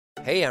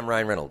Hey, I'm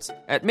Ryan Reynolds.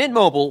 At Mint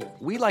Mobile,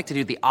 we like to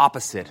do the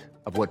opposite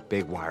of what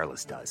Big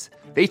Wireless does.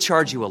 They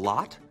charge you a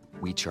lot,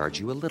 we charge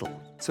you a little.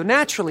 So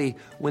naturally,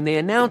 when they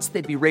announced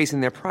they'd be raising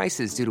their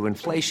prices due to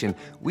inflation,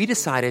 we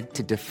decided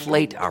to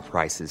deflate our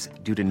prices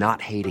due to not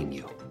hating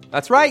you.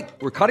 That's right.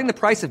 We're cutting the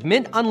price of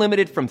Mint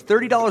Unlimited from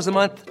 $30 a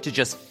month to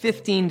just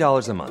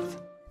 $15 a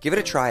month. Give it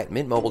a try at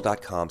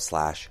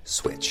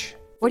mintmobile.com/switch.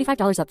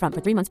 $45 up front for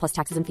 3 months plus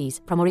taxes and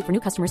fees. Promo rate for new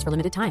customers for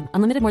limited time.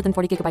 Unlimited more than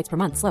 40 gigabytes per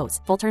month. Slows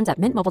full terms at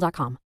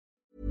mintmobile.com.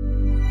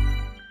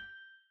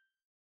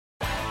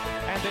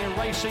 And they're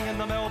racing in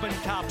the Melbourne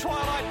Cup.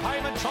 Twilight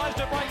Payment tries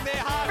to break their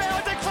hearts.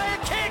 Fair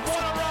declared kick.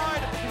 What a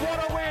ride.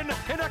 What a win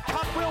in a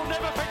cup we'll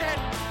never forget.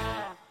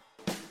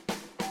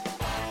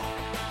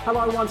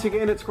 Hello once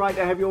again, it's great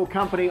to have your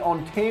company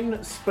on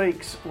 10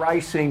 Speaks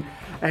Racing.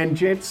 And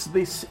gents,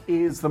 this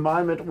is the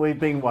moment we've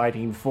been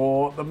waiting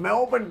for. The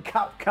Melbourne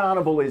Cup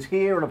Carnival is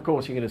here, and of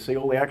course you're going to see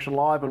all the action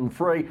live and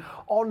free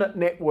on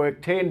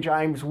Network 10.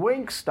 James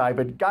Winks,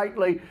 David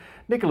Gately,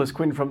 Nicholas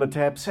Quinn from the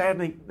Tab.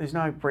 Sadly, there's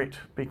no Brett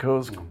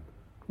because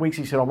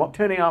Winksy said, I'm not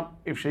turning up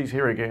if she's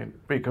here again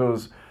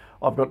because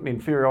I've got an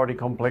inferiority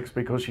complex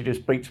because she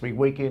just beats me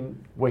week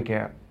in, week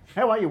out.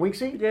 How are you,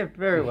 Winksy? Yeah,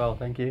 very well,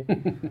 thank you.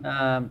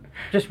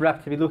 Just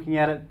wrapped to be looking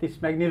at it, this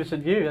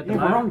magnificent view at the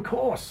moment. We're on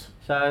course.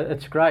 So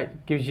it's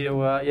great. Gives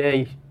you,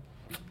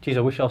 geez,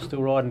 I wish I was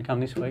still riding come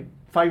this week.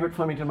 Favourite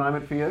Flemington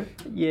moment for you?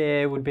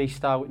 Yeah, it would be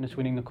Star Witness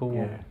winning the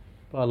Coolmore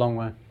by a long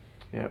way.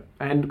 Yeah.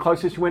 And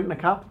closest you went in the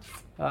Cup?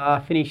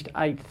 Finished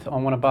 8th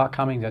on one of Bart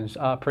Cummings'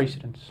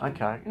 precedents.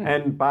 Okay.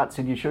 And Bart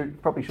said you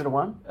probably should have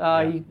won?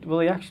 He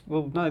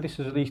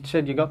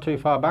said you got too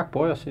far back,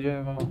 boy. I said,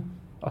 yeah, well,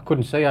 I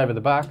couldn't see over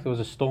the back. There was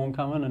a storm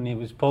coming and he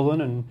was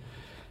pulling. And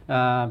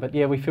but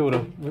yeah, we filled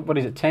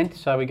 10th,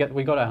 so we got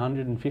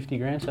 150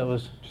 grand, so it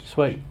was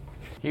sweet.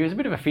 He was a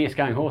bit of a fierce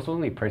going horse,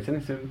 wasn't he, Preston?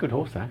 It's a good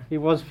horse, though. He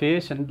was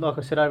fierce, and like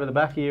I said, over the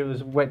back here, it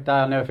was a wet day.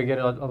 I'll never forget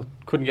it. I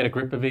couldn't get a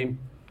grip of him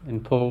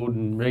and pulled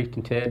and reefed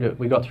and teared, but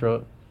we got through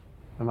it.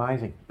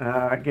 Amazing.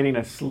 Getting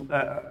a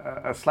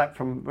slap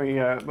from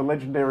the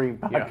legendary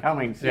Bart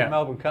Cummings. Yeah,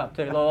 Melbourne Cup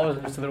too. I was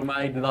just a little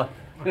maid in the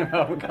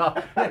Melbourne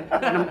Cup.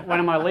 One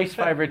of my least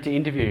favourite to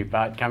interview,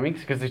 Bart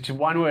Cummings, because it's just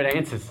one-word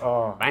answers.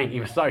 Oh. Bang, he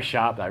was so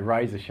sharp, though,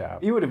 razor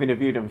sharp. You would have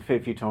interviewed him a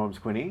fair few times,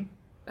 Quinny.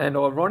 And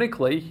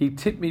ironically, he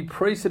tipped me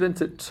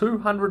precedence at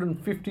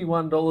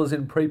 $251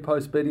 in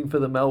pre-post betting for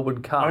the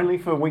Melbourne Cup. Only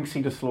for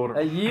Winksy to slaughter.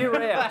 A year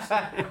out.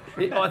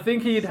 I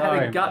think he had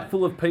had a gut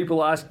full of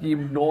people asking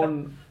him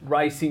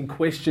non-racing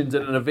questions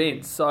at an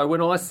event. So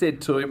when I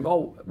said to him,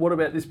 what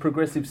about this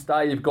progressive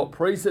stay? You've got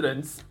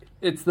precedence.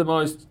 It's the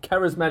most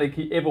charismatic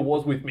he ever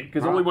was with me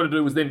because all he wanted to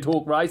do was then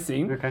talk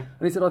racing. Okay.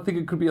 And he said, I think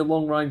it could be a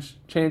long-range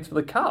chance for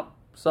the Cup.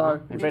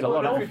 So, in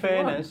all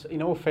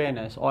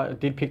fairness, I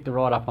did pick the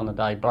ride up on the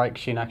day. Break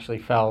Shin actually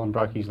fell and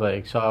broke his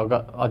leg,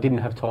 so I didn't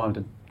have time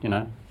to,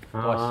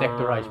 dissect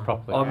the race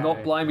properly. I'm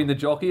not blaming the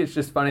jockey. It's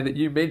just funny that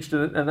you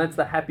mentioned it, and that's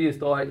the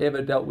happiest I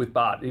ever dealt with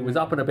Bart. He was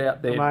up and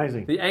about there.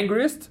 Amazing. The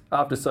angriest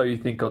after So You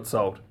Think got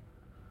sold.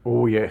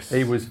 Oh yes,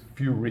 he was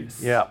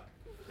furious. Yeah.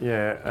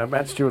 Yeah,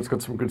 Matt Stewart's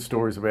got some good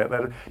stories about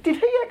that. Did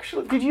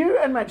you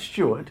and Matt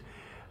Stewart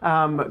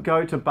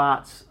go to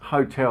Bart's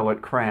hotel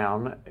at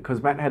Crown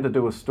because Matt had to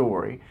do a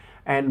story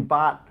and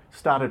Bart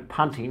started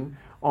punting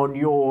on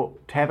your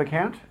tab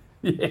account?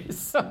 Yes.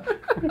 Stop it.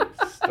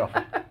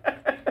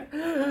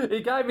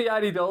 He gave me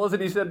 $80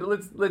 and he said,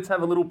 let's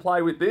have a little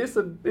play with this.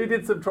 And he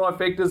did some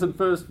trifectas and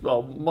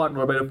might not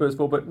have been a first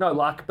of all, but no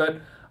luck.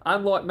 But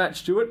unlike Matt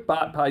Stewart,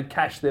 Bart paid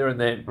cash there and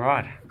then.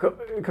 Right. Because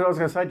I was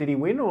going to say, did he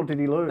win or did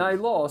he lose? No, he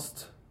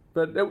lost.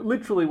 But it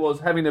literally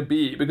was having a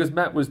beer because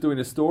Matt was doing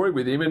a story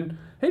with him and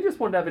he just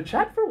wanted to have a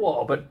chat for a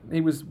while. But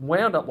he was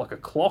wound up like a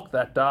clock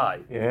that day.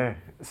 Yeah.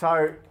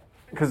 So,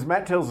 because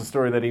Matt tells the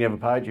story that he never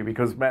paid you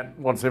because Matt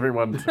wants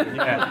everyone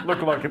to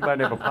look like they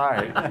never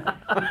paid.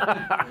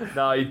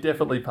 No, he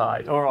definitely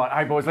paid. All right.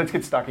 Hey, boys, let's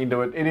get stuck into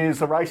it. It is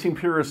the Racing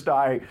Purist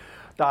Day,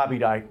 Derby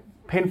Day.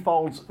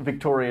 Penfolds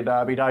Victoria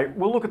Derby Day.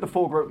 We'll look at the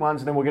 4 Group 1s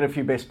and then we'll get a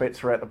few best bets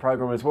throughout the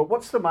program as well.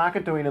 What's the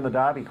market doing in the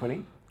Derby,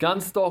 Quinny?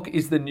 Gunstock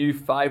is the new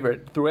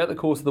favourite. Throughout the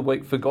course of the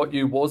week, Forgot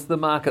You was the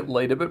market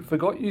leader, but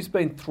Forgot You's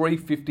been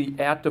 $3.50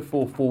 out to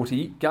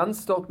 $4.40.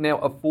 Gunstock now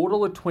a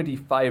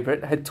 $4.20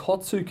 favourite.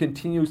 Hitotsu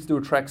continues to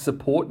attract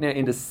support, now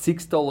into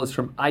 $6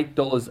 from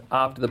 $8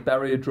 after the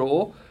barrier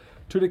draw.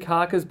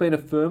 Tutakaka's been a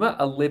firmer,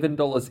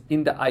 $11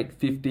 into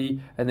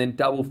 $8.50, and then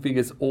double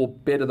figures or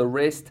better the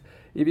rest.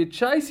 If you're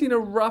chasing a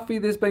roughie,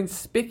 there's been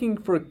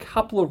specking for a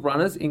couple of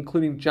runners,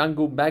 including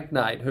Jungle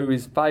Magnate, who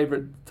is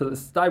favourite to the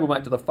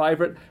stablemate to the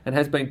favourite and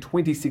has been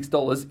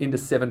 $26 into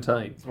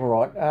 17. All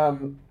right.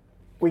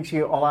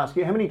 Winksy, I'll ask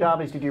you, how many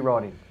derbies did you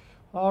ride in?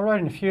 I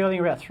rode in a few, I think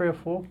about 3 or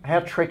 4.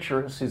 How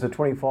treacherous is a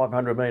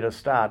 2,500 metre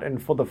start?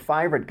 And for the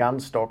favourite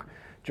Gunstock,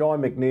 Jai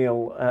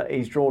McNeil,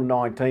 he's drawn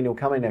 19. He'll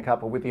come in a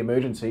couple with the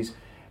emergencies.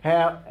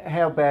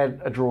 How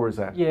bad a draw is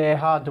that? Yeah,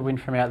 hard to win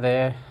from out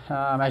there.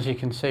 As you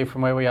can see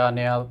from where we are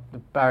now, the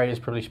barrier's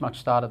pretty much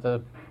started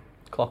the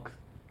clock.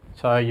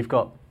 So you've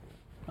got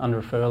under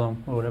a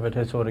furlong or whatever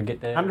to sort of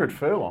get there. 100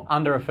 furlong?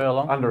 Under a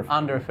furlong.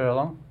 Under a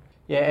furlong.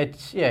 Yeah,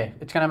 it's going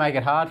to make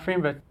it hard for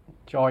him, but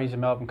Jai's a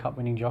Melbourne Cup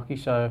winning jockey,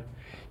 so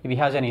if he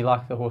has any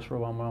luck, the horse will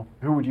run well.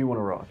 Who would you want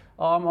to ride?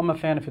 I'm a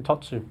fan of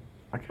Hitotsu.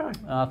 Okay.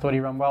 I thought he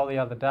ran well the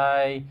other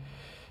day.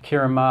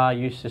 Kieran Maher,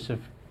 Eustace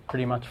have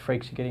pretty much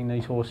freaks at getting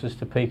these horses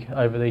to peak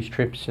over these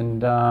trips.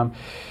 And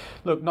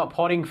look, Not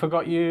Potting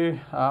Forgot You,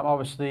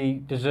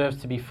 obviously deserves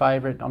to be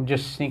favourite. I'm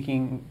just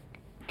thinking,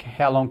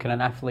 how long can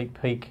an athlete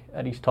peak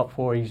at his top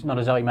four? He's not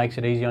as though he makes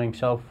it easy on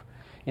himself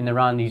in the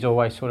run. He's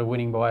always sort of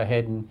winning by a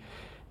head. And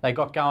they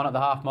got going at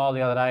the half mile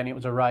the other day and it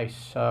was a race.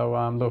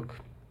 So look,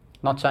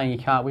 not saying he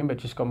can't win, but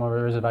just got my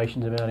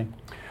reservations about him.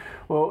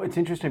 Well, it's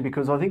interesting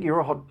because I think you're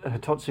a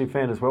Hitotsu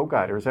fan as well,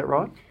 Gator. Is that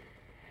right?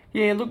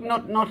 Yeah, look,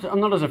 I'm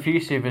not as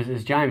effusive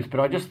as James, but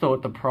I just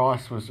thought the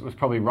price was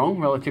probably wrong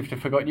relative to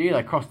Forgot You.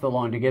 They crossed the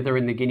line together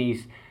in the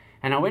Guineas,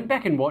 and I went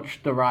back and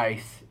watched the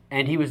race,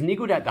 and he was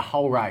niggled at the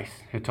whole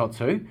race,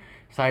 Hitotsu.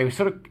 So he was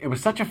it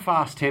was such a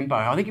fast tempo.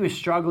 I think he was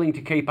struggling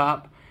to keep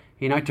up,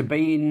 to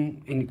be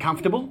in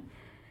comfortable,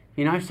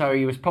 So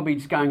he was probably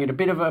just going at a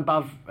bit of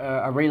above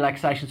a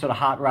relaxation sort of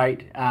heart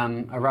rate,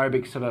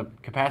 aerobic sort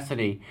of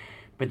capacity.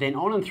 But then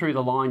on and through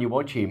the line, you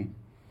watch him,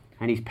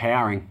 and he's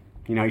powering.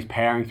 He's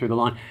powering through the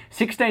line.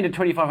 16 to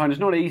 2,500 is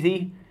not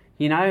easy,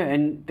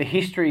 and the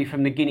history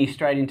from the Guineas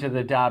straight into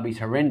the Derby is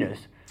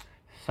horrendous.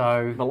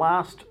 So the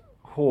last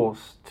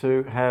horse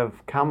to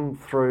have come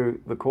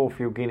through the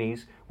Caulfield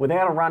Guineas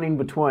without a run in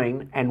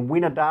between and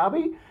win a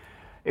Derby,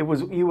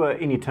 you were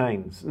in your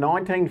teens,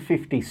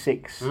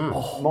 1956,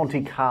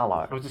 Monte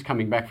Carlo. I was just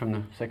coming back from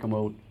the Second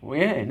World. Well,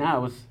 yeah, no,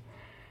 it was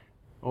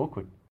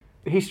awkward.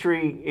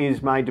 History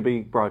is made to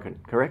be broken,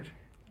 correct?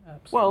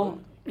 Absolutely. Well,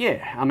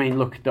 yeah. I mean,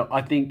 look,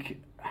 I think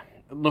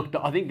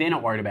they're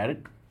not worried about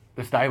it,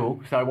 the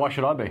stable. So why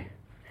should I be?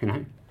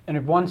 And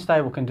if one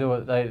stable can do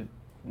it, they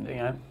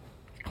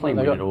clean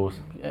the doors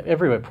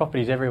everywhere,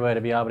 properties everywhere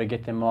to be able to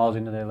get them miles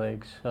into their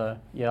legs. So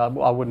yeah,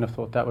 I wouldn't have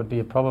thought that would be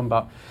a problem,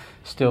 but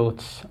still,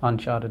 it's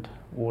uncharted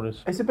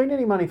waters. Has there been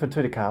any money for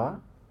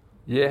Tutakawa?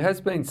 Yeah, it has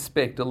been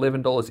spec'd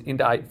 $11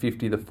 into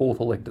 $8.50, the fourth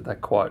elect at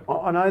that quote.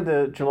 I know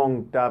the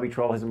Geelong Derby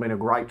trial hasn't been a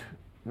great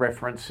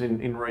reference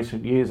in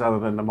recent years, other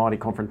than the Mighty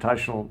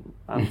Confrontational,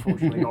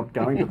 unfortunately not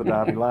going to the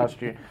Derby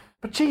last year.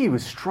 But gee, he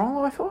was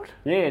strong, I thought.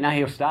 Yeah, no,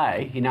 he'll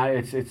stay.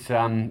 It's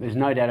there's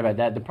no doubt about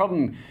that. The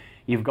problem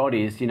you've got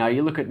is,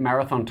 you look at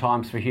marathon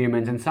times for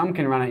humans, and some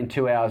can run it in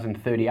 2 hours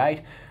and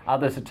 38.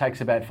 Others it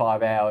takes about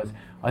 5 hours.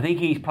 I think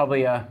he's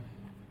probably a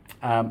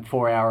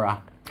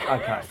 4-hourer.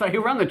 Okay. So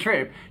he'll run the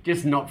trip,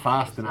 just not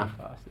fast enough.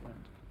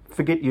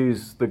 Forget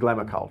You's the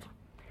glamour cult.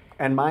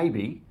 And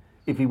maybe,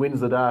 if he wins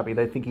the Derby,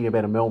 they're thinking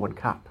about a Melbourne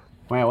Cup.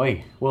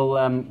 Wowee.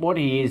 Well, what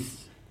he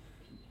is,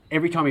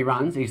 every time he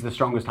runs, he's the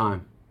strongest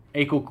home.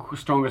 Equal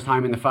strongest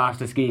home in the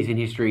fastest Guineas in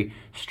history.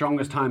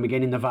 Strongest home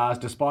again in the Vars,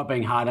 despite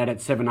being hard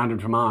at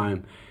 700 from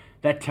home.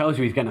 That tells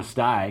you he's going to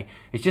stay.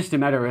 It's just a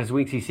matter, as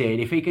Winksy said,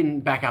 if he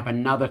can back up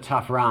another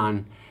tough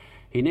run,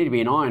 he'd need to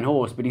be an iron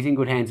horse, but he's in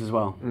good hands as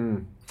well.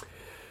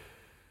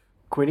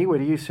 Quinny, where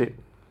do you sit?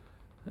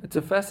 It's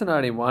a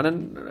fascinating one,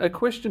 and a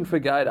question for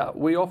Gator.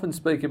 We often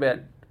speak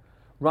about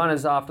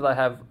runners after they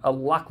have a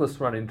luckless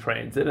run in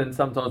transit, and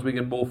sometimes we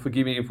get more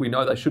forgiving if we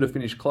know they should have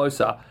finished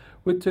closer.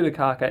 With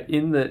Tutakaka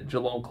in the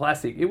Geelong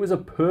Classic, it was a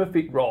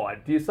perfect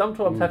ride. Do you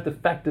sometimes have to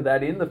factor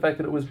that in, the fact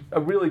that it was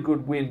a really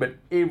good win, but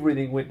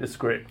everything went to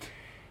script?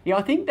 Yeah,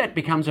 I think that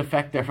becomes a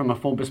factor from a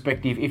form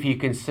perspective if you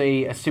can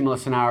see a similar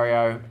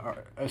scenario,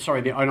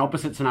 an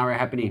opposite scenario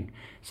happening.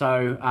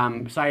 So,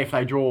 say if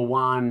they draw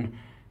one,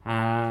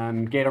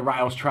 get a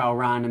rails trail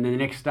run, and then the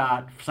next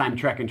start, same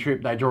track and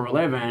trip, they draw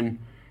 11,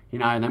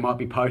 and they might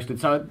be posted.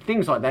 So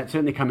things like that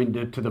certainly come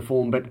into the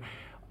form, but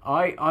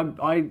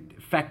I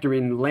factor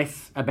in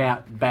less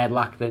about bad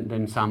luck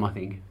than some, I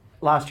think.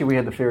 Last year we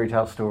had the fairy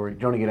tale story,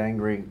 Johnny Get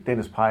Angry,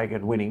 Dennis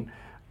Pagan winning.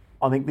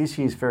 I think this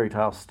year's fairy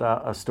tale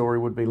story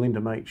would be Linda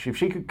Meach. If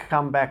she could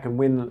come back and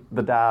win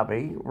the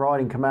Derby,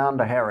 riding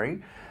Commander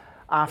Harry,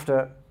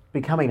 after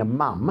becoming a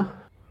mum,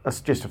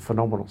 that's just a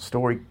phenomenal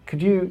story.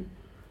 Could you,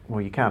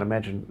 well, you can't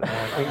imagine, but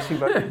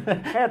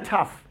how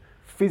tough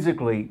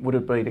physically would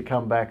it be to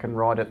come back and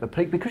ride at the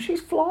peak? Because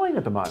she's flying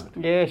at the moment.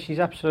 Yeah, she's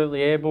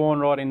absolutely airborne,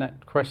 riding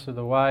that crest of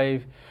the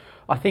wave.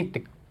 I think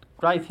the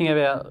great thing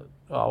about,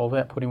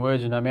 without putting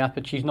words in her mouth,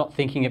 but she's not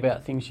thinking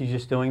about things, she's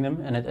just doing them,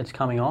 and it's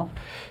coming off.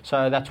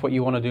 So that's what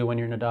you want to do when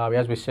you're in a Derby.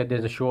 As we said,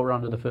 there's a short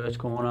run to the first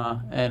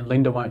corner, and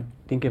Linda won't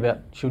think about,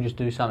 she'll just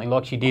do something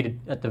like she did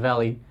at the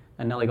Valley,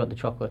 and Nelly got the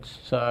chocolates.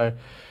 So,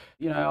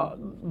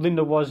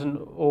 Linda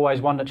wasn't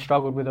always one that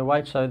struggled with her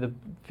weight, so the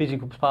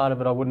physical part of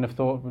it I wouldn't have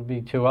thought would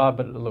be too hard,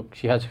 but look,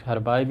 she has had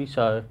a baby,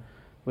 so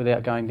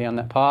without going down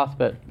that path,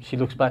 but she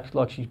looks back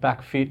like she's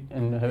back fit,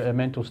 and her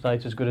mental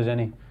state's as good as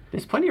any.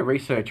 There's plenty of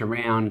research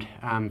around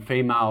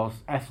female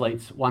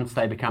athletes once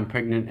they become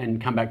pregnant and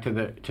come back to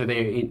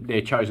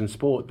their chosen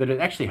sport, that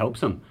it actually helps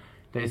them.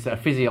 There's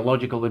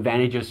physiological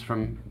advantages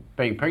from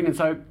being pregnant.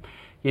 So,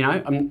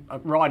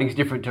 Riding's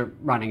different to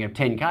running a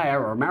 10K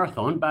or a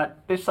marathon, but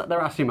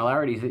there are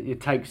similarities. It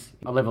takes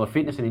a level of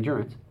fitness and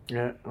endurance.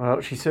 Yeah,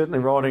 well, she's certainly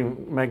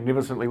riding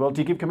magnificently well.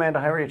 Do you give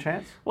Commander Harry a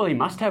chance? Well, he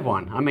must have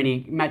one. I mean,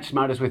 he matched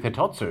motors with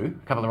Hitotsu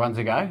a couple of runs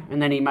ago,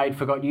 and then he made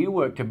Forgot You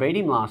work to beat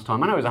him last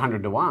time. I know it was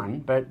 100 to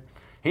 1, but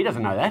he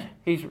doesn't know that.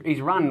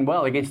 He's run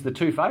well against the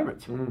two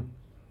favourites.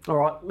 All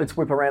right, let's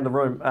whip around the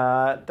room.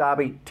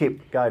 Derby,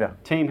 tip, Gator.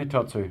 Team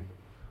Hitotsu.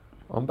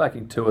 I'm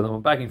backing two of them.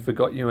 I'm backing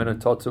Forgot You and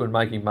Hitotsu and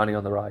making money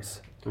on the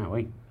race. Oh,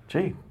 we.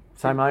 Gee,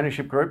 same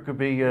ownership group, could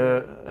be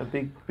a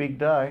big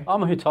day.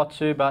 I'm a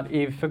Hitotsu, but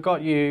if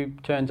Forgot You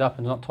turns up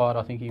and is not tired,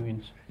 I think he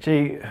wins.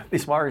 Gee,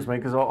 this worries me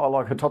because I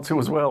like Hitotsu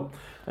as well.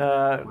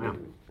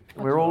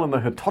 We're all in the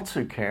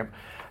Hitotsu camp.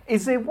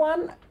 Is there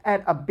one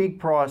at a big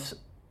price?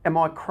 Am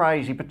I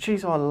crazy? But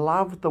geez, I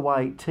loved the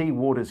way T.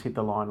 Waters hit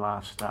the line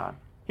last start.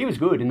 He was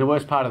good in the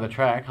worst part of the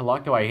track. I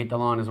like the way he hit the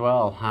line as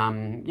well.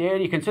 Yeah,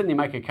 you can certainly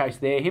make a case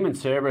there. Him and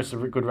Cerberus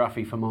are a good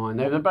roughie for mine.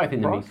 They're both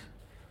in the mix.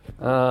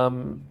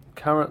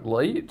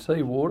 Currently,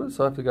 T. Waters,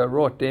 I have to go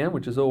right down,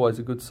 which is always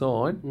a good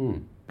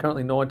sign.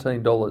 Currently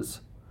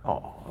 $19.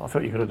 Oh, I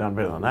thought you could have done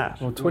better than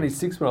that. Well,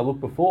 26 when I looked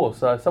before,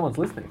 so someone's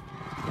listening.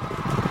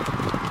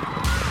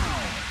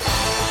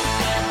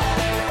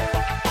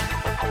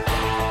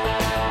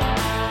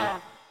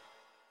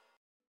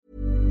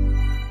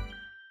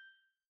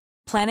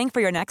 Planning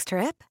for your next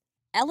trip?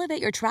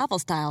 Elevate your travel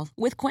style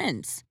with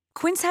Quince.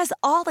 Quince has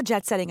all the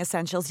jet-setting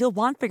essentials you'll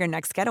want for your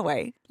next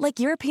getaway, like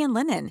European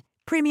linen,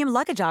 premium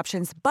luggage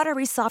options,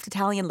 buttery soft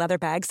Italian leather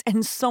bags,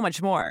 and so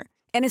much more.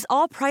 And is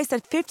all priced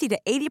at 50 to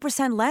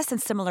 80% less than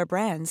similar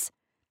brands.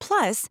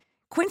 Plus,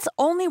 Quince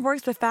only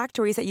works with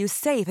factories that use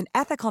safe and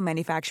ethical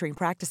manufacturing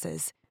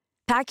practices.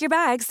 Pack your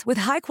bags with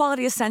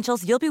high-quality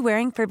essentials you'll be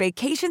wearing for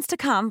vacations to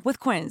come with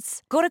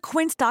Quince. Go to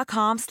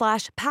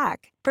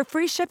quince.com/pack for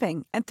free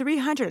shipping and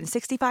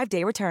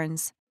 365-day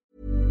returns.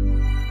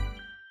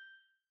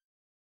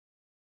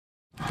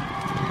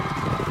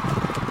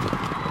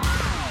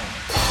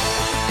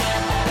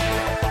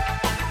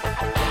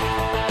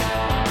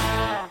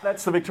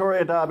 That's the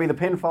Victoria Derby, the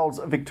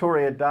Penfolds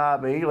Victoria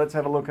Derby. Let's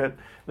have a look at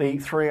the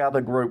three other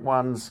Group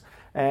 1s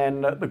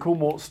and the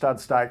Coolmore Stud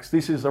Stakes.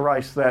 This is the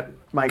race that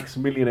makes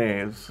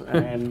millionaires,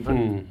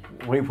 and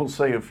we will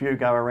see a few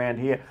go around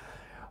here.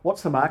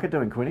 What's the market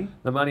doing, Quinny?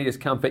 The money has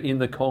come for In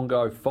the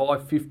Congo,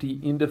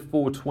 $5.50 into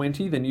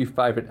 $4.20, the new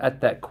favourite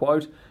at that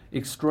quote.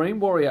 Extreme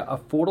Warrior, a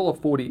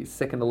 $4.40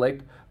 second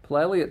elect.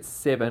 Plaley at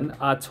 $7,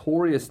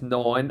 Artorias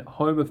 $9,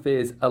 Home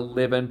Affairs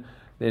 $11,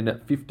 then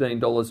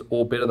 $15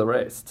 or better the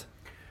rest.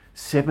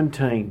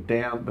 17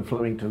 down the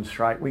Flemington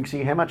Straight.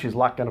 Winksy, how much is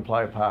luck going to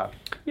play a part?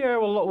 Yeah,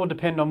 well, a lot will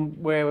depend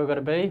on where we've got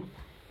to be.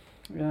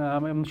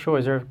 I'm sure,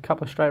 is there a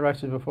couple of straight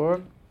races before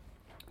it?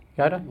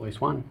 Gator? At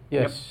least one.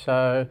 Yes,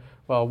 so,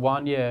 well,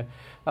 one, yeah.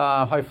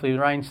 Hopefully the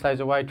rain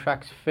stays away,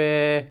 track's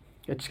fair.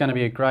 It's going to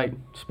be a great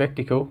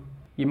spectacle.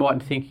 You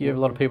might think, a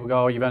lot of people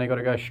go, oh, you've only got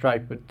to go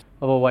straight, but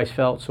I've always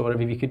felt sort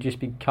of if you could just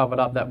be covered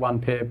up that one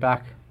pair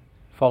back,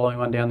 following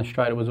one down the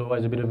straight, it was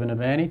always a bit of an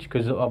advantage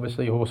because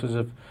obviously horses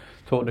have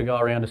taught to go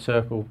around a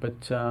circle.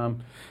 But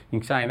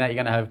in saying that, you're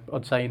going to have,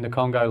 I'd say, In the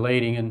Congo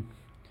leading, and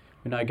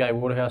we know Gay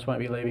Waterhouse won't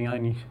be leaving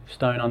any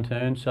stone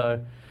unturned,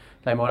 so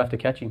they might have to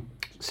catch him.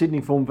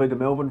 Sydney form v the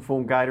Melbourne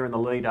form, Gator in the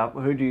lead up.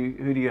 Who do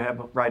you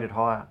have rated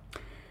higher?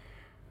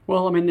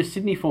 Well, I mean, the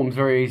Sydney form's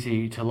very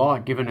easy to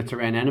like, given it's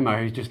around Animo,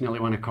 who's just nearly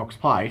won a Cox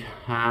Plate,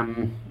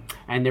 and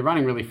they're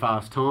running really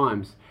fast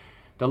times.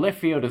 The left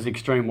field is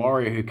Extreme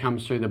Warrior, who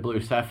comes through the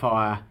Blue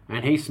Sapphire,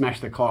 and he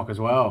smashed the clock as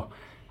well.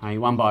 He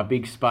won by a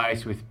big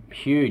space with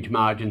huge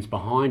margins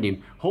behind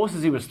him.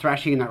 Horses he was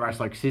thrashing in that race,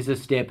 like Scissor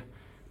Step,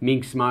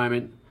 Minx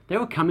Moment, they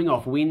were coming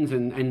off wins,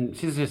 and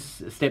Scissor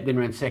Step then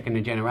ran second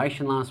in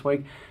Generation last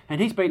week, and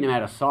he's beaten them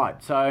out of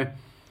sight. So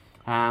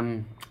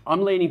I'm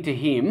leaning to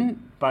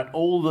him, but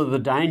all of the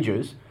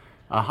dangers,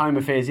 Home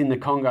Affairs, In the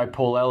Congo,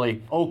 Paul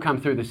Ellie, all come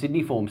through the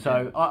Sydney form.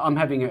 So I'm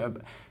having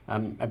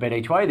a bet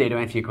each way there to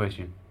answer your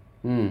question.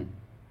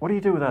 What do you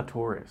do with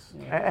Artorias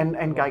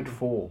and Gate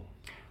 4?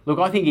 Look,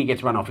 I think he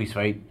gets run off his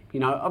feet.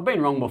 I've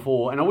been wrong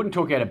before, and I wouldn't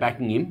talk out of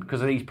backing him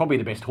because he's probably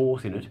the best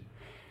horse in it.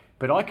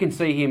 But I can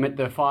see him at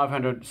the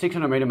 500,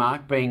 600 metre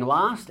mark being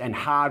last and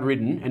hard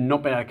ridden and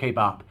not being able to keep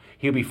up.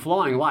 He'll be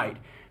flying late,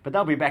 but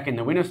they'll be back in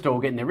the winner's stall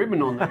getting their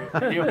ribbon on.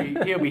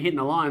 He'll be hitting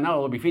the line, they'll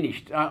all be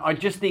finished. I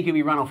just think he'll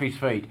be run off his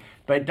feet.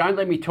 But don't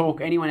let me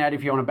talk anyone out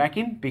if you want to back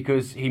him,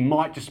 because he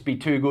might just be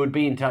too good,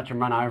 be in touch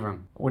and run over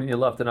him. Wouldn't you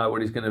love to know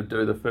what he's going to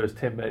do the first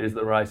 10 metres of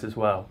the race as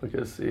well?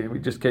 Because he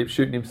just keeps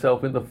shooting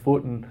himself in the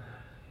foot, and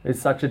it's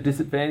such a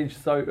disadvantage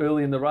so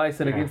early in the race,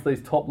 and against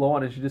these top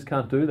liners, you just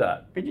can't do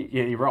that. But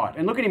yeah, you're right.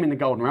 And look at him in the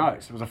Golden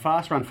Rose. It was a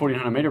fast run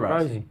 1400 metre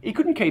race. Crazy. He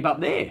couldn't keep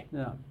up there.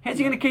 No. How's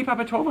he going to keep up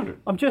at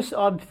 1200?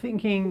 I'm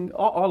thinking,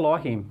 I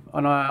like him,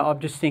 and I'm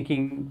just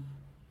thinking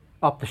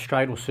up the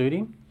straight will suit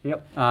him.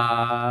 Yep.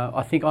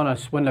 I think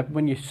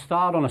when you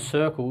start on a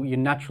circle, you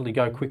naturally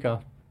go quicker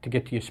to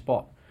get to your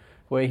spot.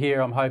 Where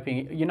here, I'm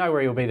hoping,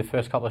 where he'll be the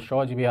first couple of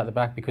strides, he'll be out the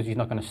back because he's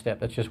not going to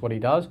step. That's just what he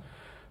does.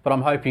 But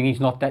I'm hoping he's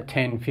not that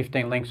 10,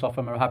 15 lengths off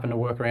him or happen to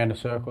work around a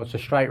circle. It's a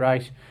straight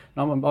race.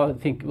 And I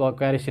think, like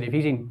Gladys said, if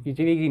he's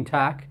in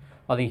tack,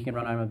 I think he can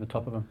run home over the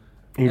top of him.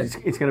 It's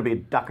going to be a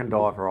duck and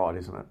dive ride,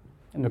 isn't it?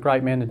 And a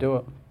great man to do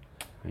it.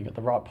 You got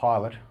the right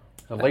pilot.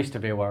 The least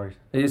of your worries.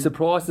 Are you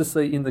surprised to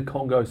see In the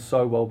Congo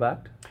so well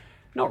backed?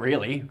 Not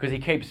really, because he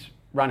keeps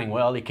running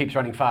well. He keeps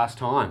running fast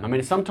time. I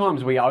mean,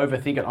 sometimes we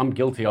overthink it. I'm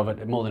guilty of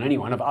it more than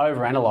anyone, of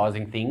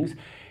overanalyzing things.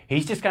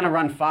 He's just going to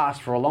run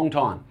fast for a long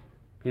time,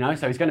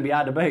 so he's going to be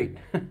hard to beat.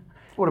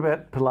 What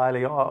about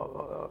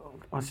Palele?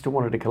 I still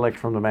wanted to collect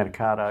from the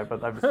Manikato,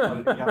 but they've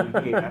decided to come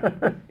in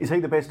here. Is he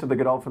the best of the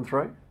Godolphin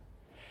three?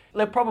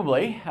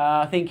 Probably.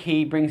 I think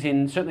he brings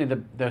in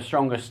certainly the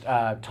strongest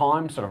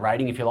time sort of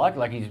rating, if you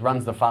like he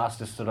runs the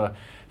fastest sort of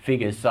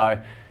figures.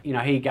 So,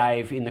 he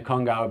gave In the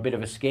Congo a bit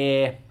of a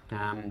scare.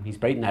 He's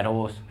beaten that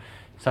horse.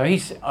 So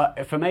he's,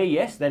 for me,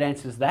 yes, that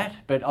answers that,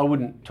 but I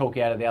wouldn't talk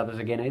you out of the others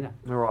again either.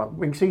 All right.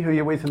 Winksy, who are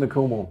you with in the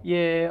Coolmore?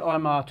 Yeah,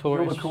 I'm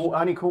Taurus. You're the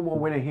only Coolmore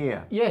winner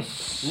here?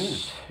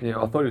 Yes.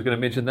 Yeah, I thought he was going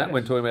to mention that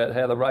when talking about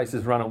how the race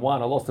is run and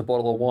won. I lost a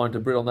bottle of wine to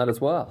Britt on that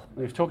as well.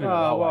 He was talking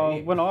about well,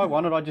 when I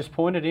won it, I just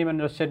pointed him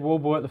and I said, "Wall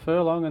boy at the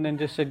furlong," and then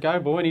just said, "Go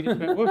boy," and he just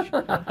went whoosh.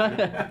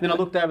 Then I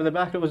looked over the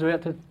back and it was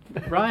about to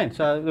rain,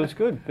 so it was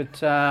good.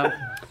 But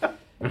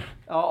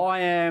I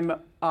am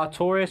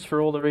Artorias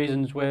for all the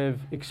reasons we've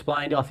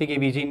explained. I think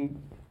if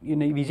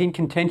he's in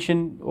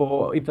contention,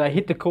 or if they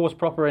hit the course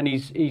proper and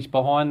he's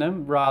behind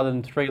them rather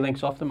than 3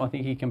 lengths off them, I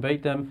think he can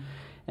beat them.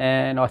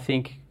 And I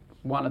think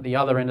one at the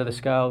other end of the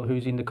scale,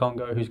 who's in the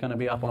Congo, who's going to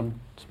be up on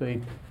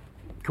speed.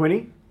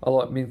 Quinny? I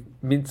like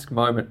Minsk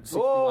Moment,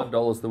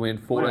 $61 the win,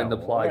 14 the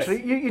place.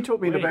 Actually, you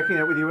talked me into backing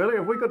out with you earlier.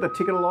 Have we got the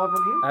ticket alive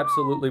on here?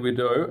 Absolutely we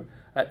do,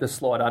 at the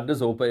slight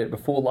unders, albeit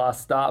before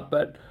last start.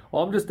 But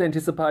I'm just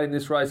anticipating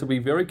this race will be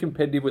very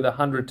competitive with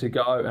 100 to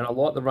go, and I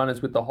like the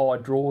runners with the high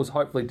draws,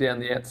 hopefully down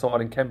the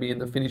outside, and can be in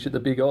the finish at the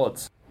big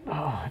odds.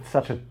 Oh, it's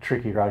such a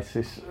tricky race,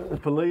 this.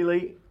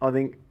 Palele, I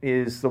think,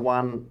 is the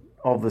one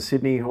of the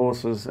Sydney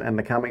horses and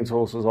the Cummings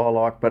horses I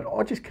like, but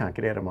I just can't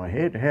get out of my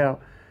head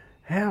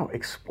how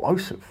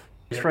explosive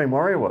Extreme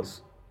Warrior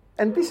was.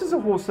 And this is a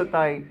horse that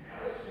they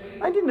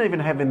didn't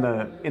even have in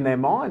their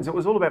minds. It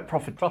was all about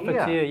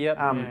Profiteer.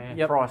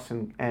 Yep. Price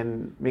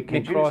and Mick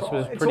Price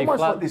was it's pretty almost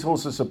flat. like this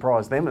horse has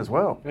surprised them as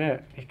well.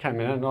 Yeah, he came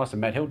in nice and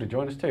Matt Hill to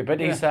join us too.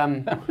 But he's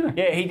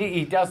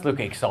he does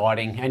look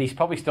exciting, and he's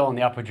probably still on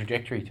the upward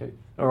trajectory too.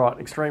 All right,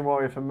 Extreme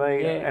Warrior for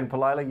me, and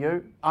Palele,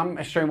 you? I'm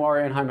Extreme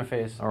Warrior and Home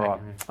Affairs. All right,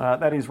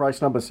 that is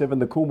race number 7,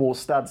 the Coolmore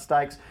Stud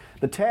Stakes.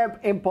 The Tab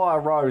Empire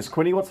Rose.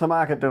 Quinny, what's the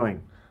market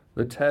doing?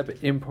 The Tab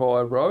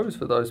Empire Rose,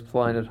 for those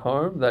playing at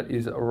home, that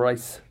is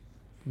race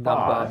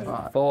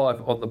number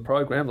 5 on the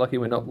program. Lucky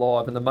we're not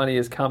live, and the money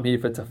has come here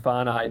for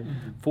Tefane.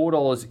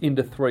 $4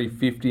 into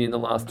 $3.50 in the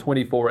last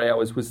 24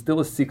 hours. Was still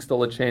a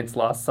 $6 chance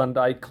last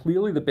Sunday.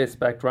 Clearly the best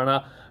backed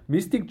runner.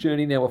 Mystic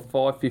Journey now a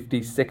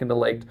 $5.50 second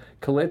elect.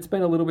 Colette's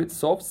been a little bit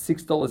soft,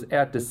 $6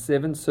 out to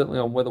 $7, certainly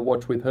on Weather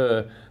Watch with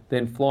her.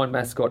 Then Flying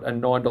Mascot a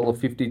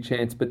 $9.50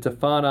 chance. But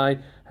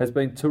Tefane has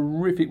been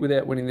terrific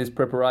without winning this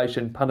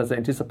preparation. Punters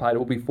anticipate it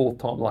will be 4th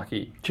time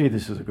lucky. Gee,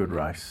 this is a good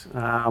race.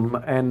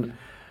 And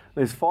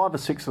there's 5 or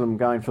 6 of them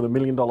going for the $1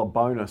 million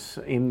bonus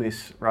in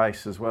this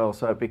race as well.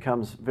 So it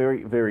becomes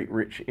very, very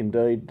rich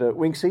indeed.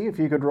 Winksy, if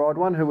you could ride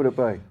one, who would it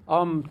be?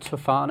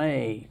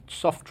 Tefane,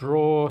 soft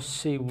draw,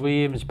 C.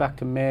 Williams, back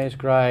to mare's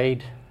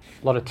grade.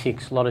 A lot of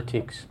ticks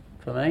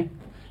for me.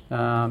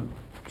 I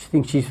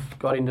think she's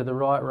got into the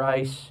right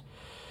race.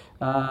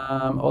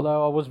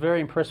 Although I was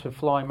very impressed with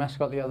Flying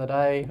Mascot the other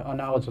day. I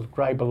know it's a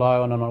grade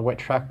below and on a wet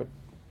track, but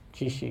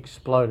gee, she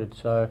exploded.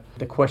 So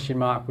the question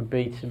mark would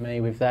be to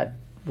me with that,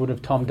 would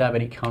have Tom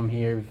Dabney come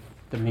here if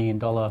the $1 million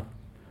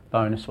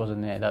bonus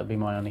wasn't there? That would be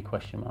my only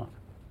question mark.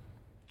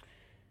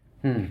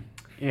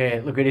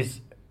 Yeah, look,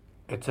 it's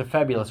a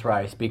fabulous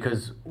race,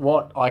 because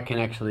what I can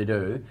actually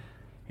do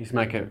is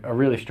make a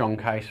really strong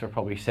case for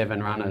probably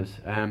 7 runners.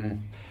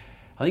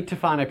 I think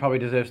Tefane probably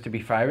deserves to be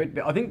favourite,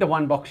 but I think the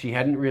one box she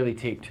hadn't really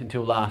ticked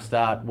until last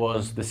start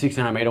was the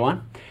 600 metre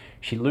one.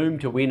 She loomed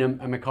to win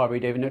a Mackay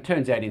Devon. It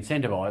turns out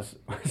Incentivise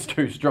was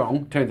too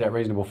strong, turns out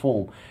reasonable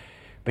form.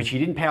 But she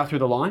didn't power through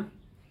the line,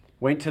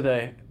 went to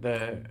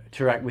the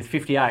track with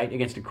 58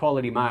 against a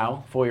quality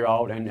male,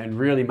 4-year-old, and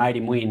really made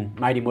him win,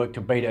 made him work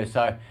to beat her.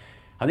 So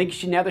I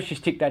think now that she's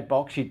ticked that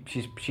box,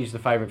 she's the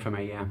favourite for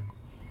me, yeah.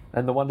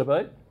 And the one to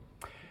beat?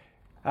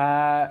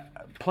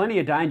 Plenty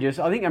of dangers.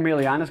 I think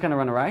Emiliana's going to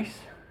run a race.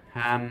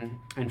 And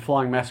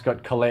Flying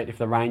Mascot Colette if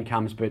the rain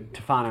comes, but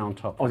Tefane on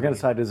top. I was going to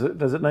say, does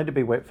it need to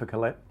be wet for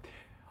Colette?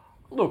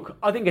 Look,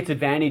 I think it's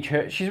advantage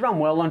her. She's run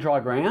well on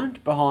dry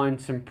ground behind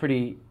some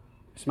pretty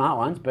smart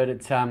ones, but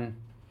it's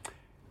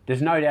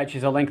there's no doubt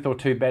she's a length or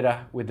 2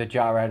 better with the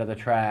jar out of the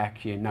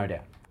track. Yeah, no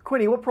doubt.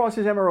 Quinny, what price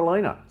is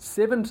Emeralina?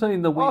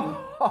 17 the win,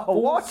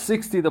 what?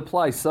 60 the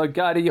place. So,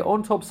 Gady,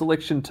 on top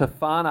selection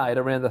Tefane at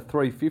around the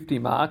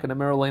 $3.50 mark, and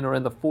Emeralina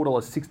around the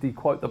 $4.60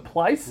 quote the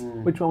place.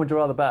 Which one would you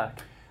rather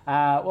back?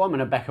 Well, I'm going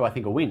to back who I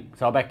think will win,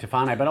 so I'll back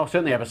Tefane, but I'll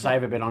certainly have a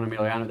saver bet on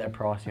Emiliana at that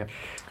price, yeah.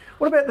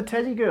 What about the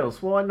Tassie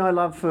girls? Why no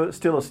love for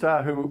Still a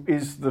Star, who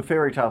is the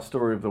fairy tale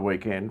story of the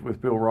weekend with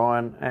Bill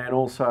Ryan, and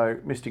also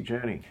Mystic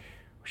Journey?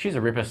 She's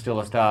a ripper, Still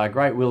a Star.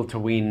 Great will to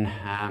win.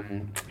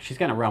 She's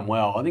going to run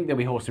well. I think there'll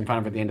be horse in front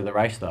of her at the end of the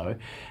race, though.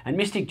 And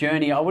Mystic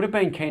Journey, I would have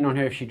been keen on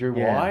her if she drew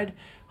wide.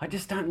 I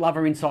just don't love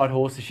her inside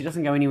horses. She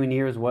doesn't go anywhere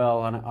near as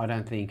well, I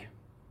don't think.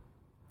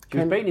 She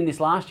was beaten in this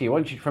last year,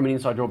 wasn't she, from an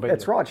inside draw beat?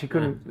 That's right. She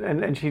couldn't,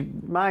 and she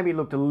maybe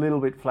looked a little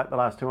bit flat the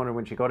last 200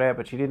 when she got out,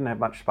 but she didn't have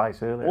much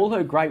space earlier. All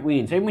her great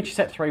wins, even when she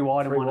sat 3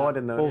 wide and won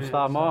in the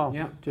All-Star Mile.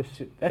 Yeah,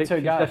 That's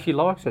her go. If she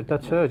likes it,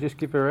 that's her. Just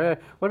give her air.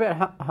 What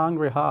about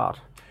Hungry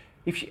Heart?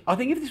 I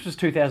think if this was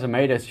 2,000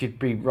 metres, she'd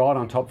be right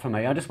on top for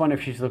me. I just wonder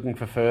if she's looking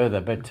for further.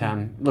 But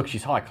look,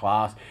 she's high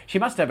class. She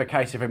must have a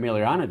case if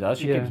Emiliana does.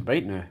 She keeps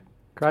beating her.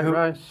 Great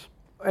race.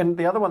 And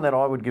the other one that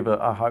I would give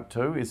a hope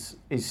to is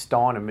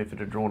Steinem, if it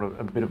had drawn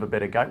a bit of a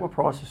better gate. What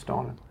price is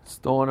Steinem?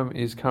 Steinem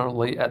is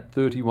currently at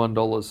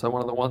 $31, so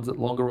one of the ones at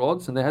longer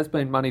odds. And there has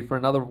been money for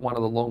another one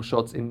of the long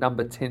shots in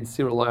number 10,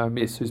 Cyril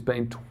Miss, who's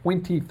been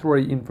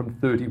 23 in from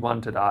 31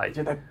 today.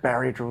 Yeah, that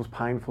barrier draw's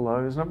painful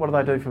though, isn't it? What do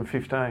they do from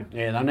 15?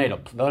 Yeah,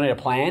 they'll need a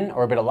plan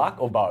or a bit of luck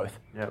or both.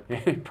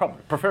 Yep.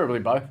 Preferably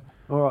both.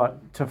 All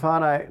right,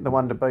 Tefane, the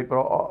one to beat,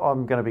 but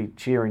I'm going to be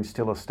cheering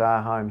Still a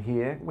Star home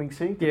here.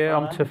 Winksy? Yeah,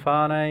 I'm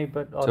Tefane,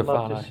 but I'd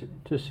love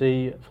to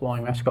see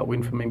Flying Mascot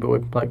win for me, boy,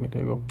 Blake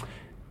McDougall.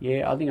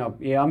 Yeah,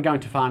 I'm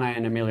going Tefane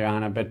and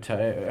Emiliana, but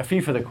a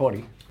few for the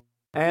quaddie.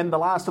 And the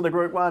last of the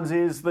Group 1s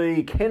is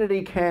the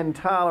Kennedy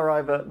Cantala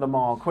over the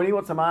mile. Quinny,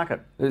 what's the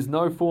market? There's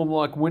no form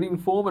like winning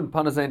form, and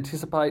punters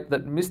anticipate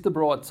that Mr.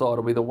 Brightside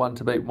will be the one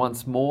to beat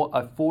once more,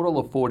 a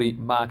 $4.40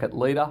 market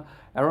leader.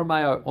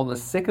 Arameo on the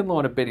second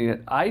line of betting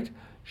at 8,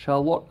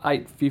 Charlotte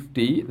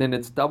 $8.50, then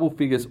it's double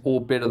figures or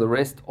better the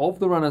rest. Of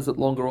the runners at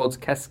longer odds,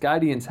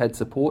 Cascadians had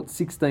support,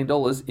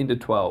 $16 into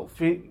 12.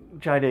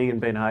 JD and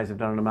Ben Hayes have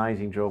done an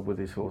amazing job with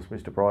this horse,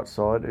 Mr.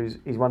 Brightside.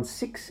 He's won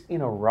 6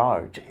 in a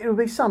row. It'll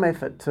be some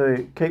effort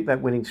to keep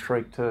that winning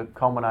streak to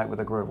culminate with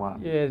a Group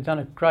 1. Yeah, they've done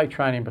a great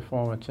training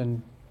performance,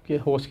 and the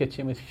horse gets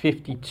in with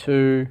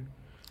 52,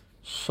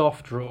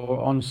 soft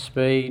draw, on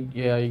speed.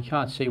 Yeah, you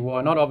can't see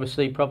why not.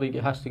 Obviously, probably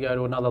it has to go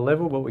to another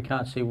level, but we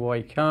can't see why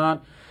he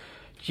can't.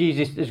 Geez,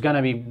 this is going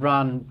to be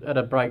run at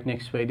a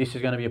breakneck speed. This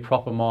is going to be a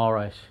proper mile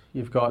race.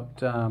 You've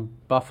got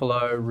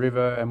Buffalo,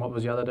 River, and what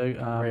was the other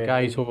two?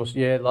 Gay's horse.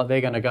 Yeah, like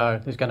they're going to go.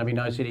 There's going to be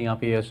no sitting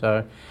up here,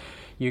 so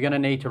you're going to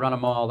need to run a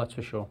mile, that's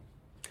for sure.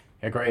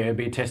 I agree. It'll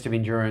be a test of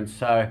endurance.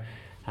 So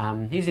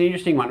here's an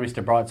interesting one,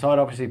 Mr. Brightside.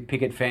 Obviously,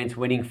 Picket Fence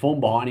winning, form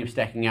behind him,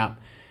 stacking up.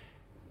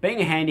 Being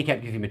a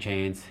handicap gives him a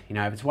chance. You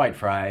know, if it's weight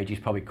for age, he's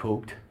probably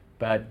cooked.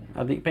 But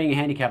I think being a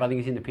handicap, I think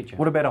he's in the picture.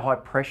 What about a high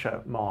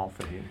pressure mile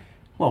for him?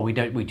 Well, we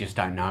just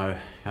don't know.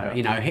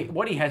 You know,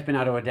 what he has been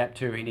able to adapt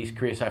to in his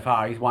career so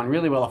far, he's won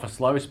really well off a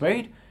slow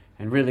speed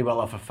and really well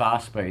off a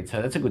fast speed.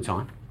 So that's a good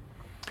sign.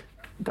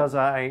 Does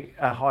a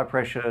high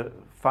pressure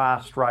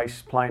fast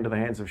race play into the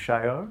hands of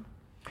Sheo?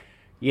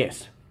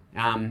 Yes.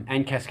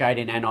 And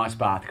Cascadian and Ice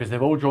Bath, because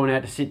they've all drawn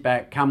out to sit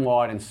back, come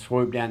wide and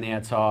swoop down the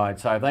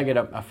outside. So if they get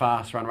a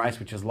fast run race,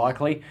 which is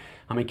likely,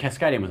 I mean,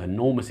 Cascadian was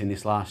enormous in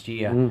this last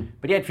year,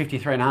 but he had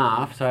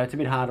 53.5, so it's a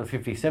bit harder with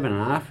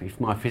 57.5 if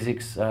my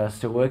physics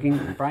still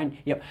working, brain.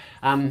 Yep.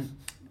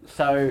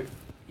 So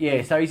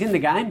he's in the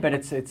game, but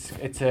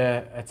it's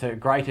a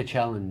greater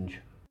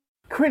challenge.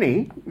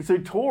 Quinny,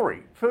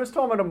 Zutori, first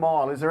time at a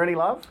mile, is there any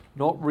love?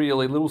 Not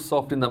really, a little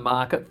soft in the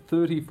market,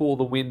 34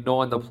 the win,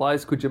 9 the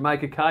place. Could you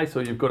make a case,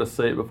 or you've got to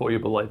see it before you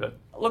believe it?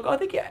 Look, I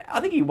think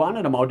he won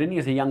at a mile, didn't he,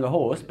 as a younger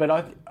horse? But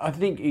I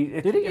think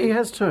he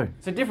has too.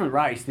 It's a different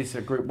race, this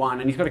Group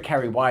 1, and he's got to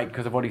carry weight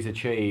because of what he's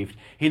achieved.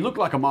 He looked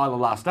like a mile the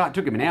last start. It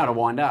took him an hour to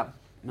wind up,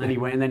 and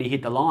then he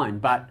hit the line.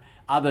 But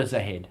others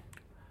ahead.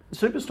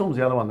 Superstorm's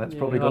the other one that's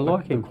probably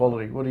got the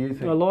quality. What do you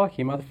think? I like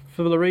him.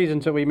 For the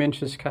reasons that we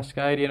mentioned,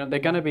 Cascadian, they're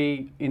going to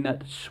be in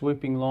that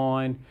swooping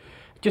line,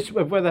 just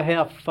whether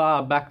how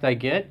far back they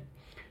get.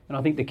 And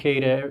I think the key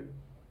to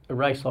a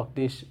race like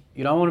this,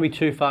 you don't want to be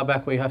too far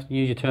back where you have to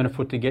use your turn of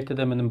foot to get to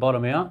them and then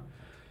bottom out.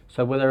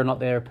 So whether or not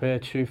they're a pair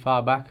too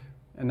far back,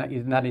 and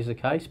that is the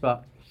case,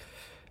 but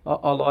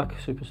I like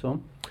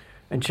Superstorm.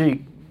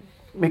 And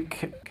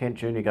Mick Kent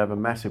Jr. gave a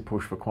massive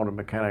push for Quantum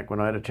Mechanic when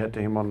I had a chat to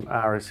him on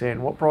RSN.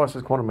 What price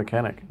is Quantum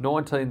Mechanic?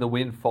 19 the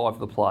win, 5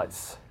 the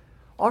place.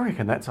 I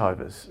reckon that's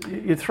overs.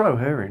 You throw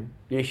her in.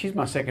 Yeah, she's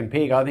my second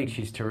pick. I think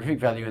she's terrific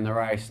value in the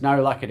race.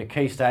 No luck at a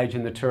key stage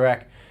in the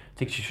Toorak. I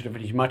think she should have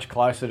finished much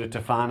closer to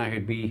Tefana,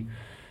 who'd be,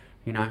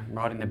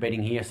 right in the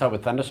betting here. So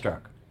with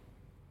Thunderstruck.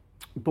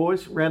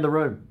 Boys, round the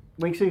room.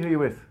 Winksy, who are you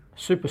with?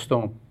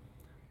 Superstorm.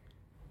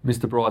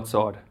 Mr.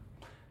 Brightside.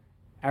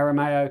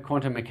 Arameo,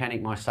 Quantum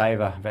Mechanic, my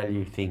saver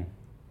value thing.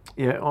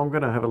 Yeah, I'm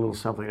going to have a little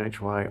something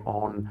each way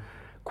on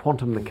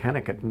Quantum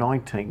Mechanic at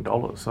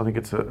 $19. I think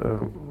it's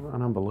an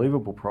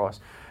unbelievable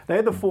price.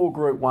 They're the 4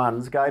 Group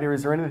 1s. Gator,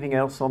 is there anything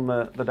else on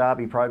the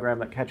Derby program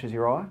that catches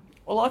your eye?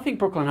 Well, I think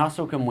Brooklyn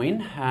Hustle can win.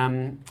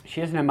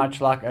 She hasn't had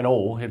much luck at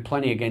all. Had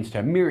plenty against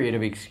her. Myriad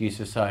of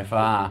excuses so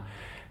far.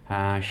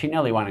 She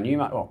nearly won a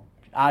Newmarket. Well,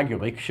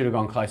 arguably should have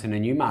gone close in a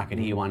Newmarket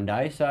here one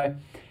day. So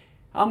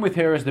I'm with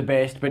her as the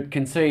best, but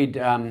concede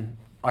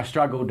I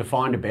struggled to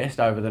find a best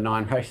over the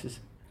 9 races.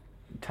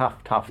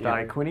 Tough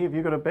day. Quinny, have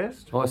you got a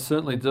best? I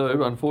certainly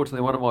do. Unfortunately,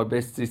 one of my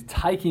bests is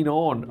taking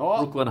on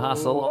Brooklyn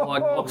Hustle. I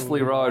like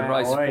Oxley Road,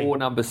 race 4,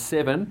 number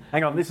 7.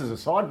 Hang on, this is a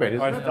side bet,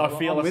 isn't it? I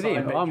feel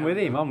I'm with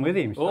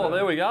him. Oh,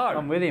 there we go.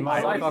 I'm with him.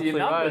 I like Oxley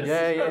Road.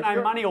 Yeah. You've got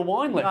no money or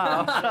wine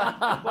left.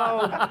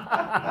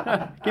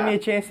 Well, give me a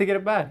chance to get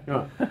it back.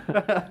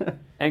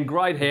 And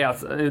Great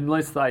House,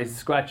 unless they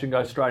scratch and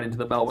go straight into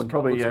the Melbourne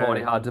Cup, it's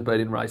mighty hard to beat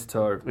in race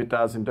 2. It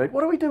does indeed.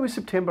 What do we do with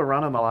September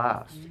Run in the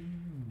last?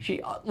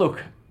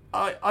 Look,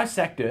 I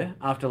sacked her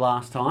after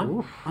last time.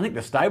 Oof. I think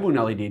the stable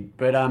nearly did.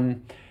 But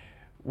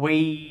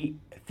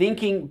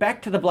thinking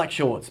back to the Black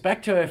Shorts,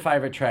 back to her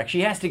favourite track.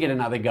 She has to get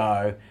another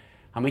go.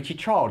 I mean, she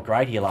trialled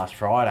great here last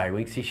Friday,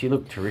 Winksy. She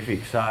looked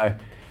terrific. So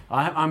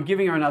I'm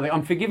giving her another.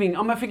 I'm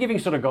a forgiving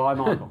sort of guy,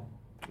 Michael.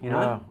 You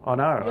know? I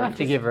know. You have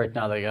to give her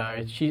another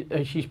go.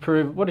 She's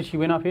proved. What did she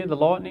win up here? The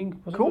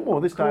Lightning?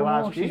 Coolmore this day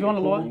last year. She's won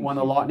the Lightning. Won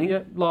the Lightning.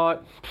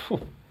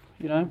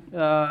 Yeah,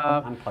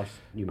 Unplaced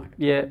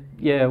Newmarket.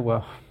 Yeah.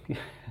 Well,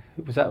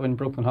 was that when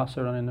Brooklyn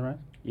Hustler ran in the race?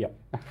 Yep.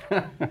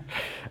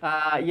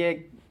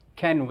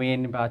 Can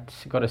win, but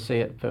got to see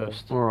it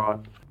first. All right.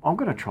 I'm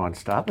going to try and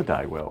start the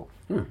day well.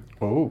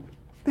 Oh.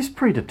 This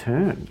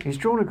Predeturn, he's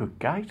drawn a good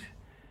gate.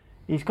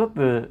 He's got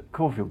the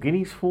Caulfield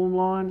Guineas form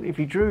line. If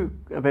he drew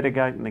a better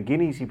gate in the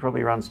Guineas, he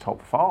probably runs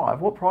top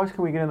 5. What price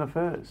can we get in the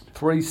first?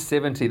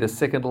 $3.70. The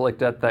second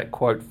elect at that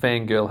quote,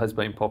 Fangirl has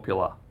been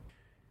popular.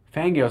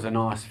 Fangirl's a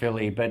nice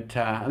filly, but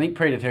I think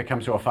Predator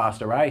comes to a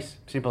faster race.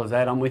 Simple as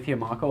that. I'm with you,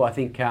 Michael. I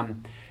think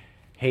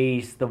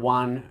he's the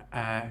one,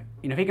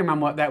 if he can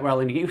run that well,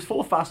 he was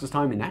 4th fastest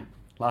home in that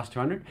last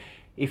 200.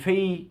 If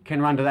he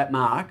can run to that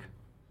mark,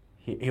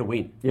 he'll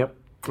win. Yep.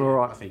 All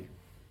right. I think.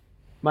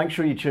 Make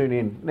sure you tune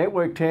in.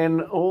 Network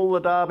 10, all the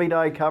Derby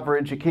Day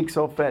coverage. It kicks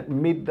off at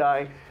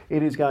midday.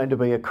 It is going to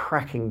be a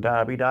cracking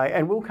Derby Day.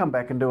 And we'll come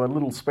back and do a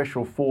little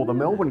special for the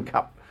Melbourne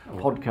Cup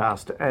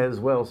podcast as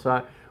well.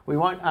 So we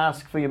won't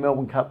ask for your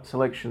Melbourne Cup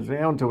selections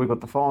now until we've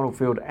got the final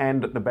field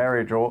and the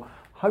barrier draw.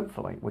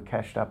 Hopefully we're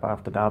cashed up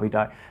after Derby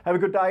Day. Have a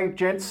good day,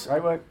 gents.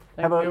 Great work.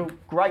 Have a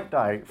great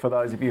day for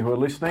those of you who are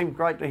listening.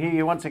 Great to hear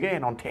you once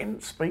again on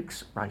 10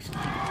 Speaks Racing.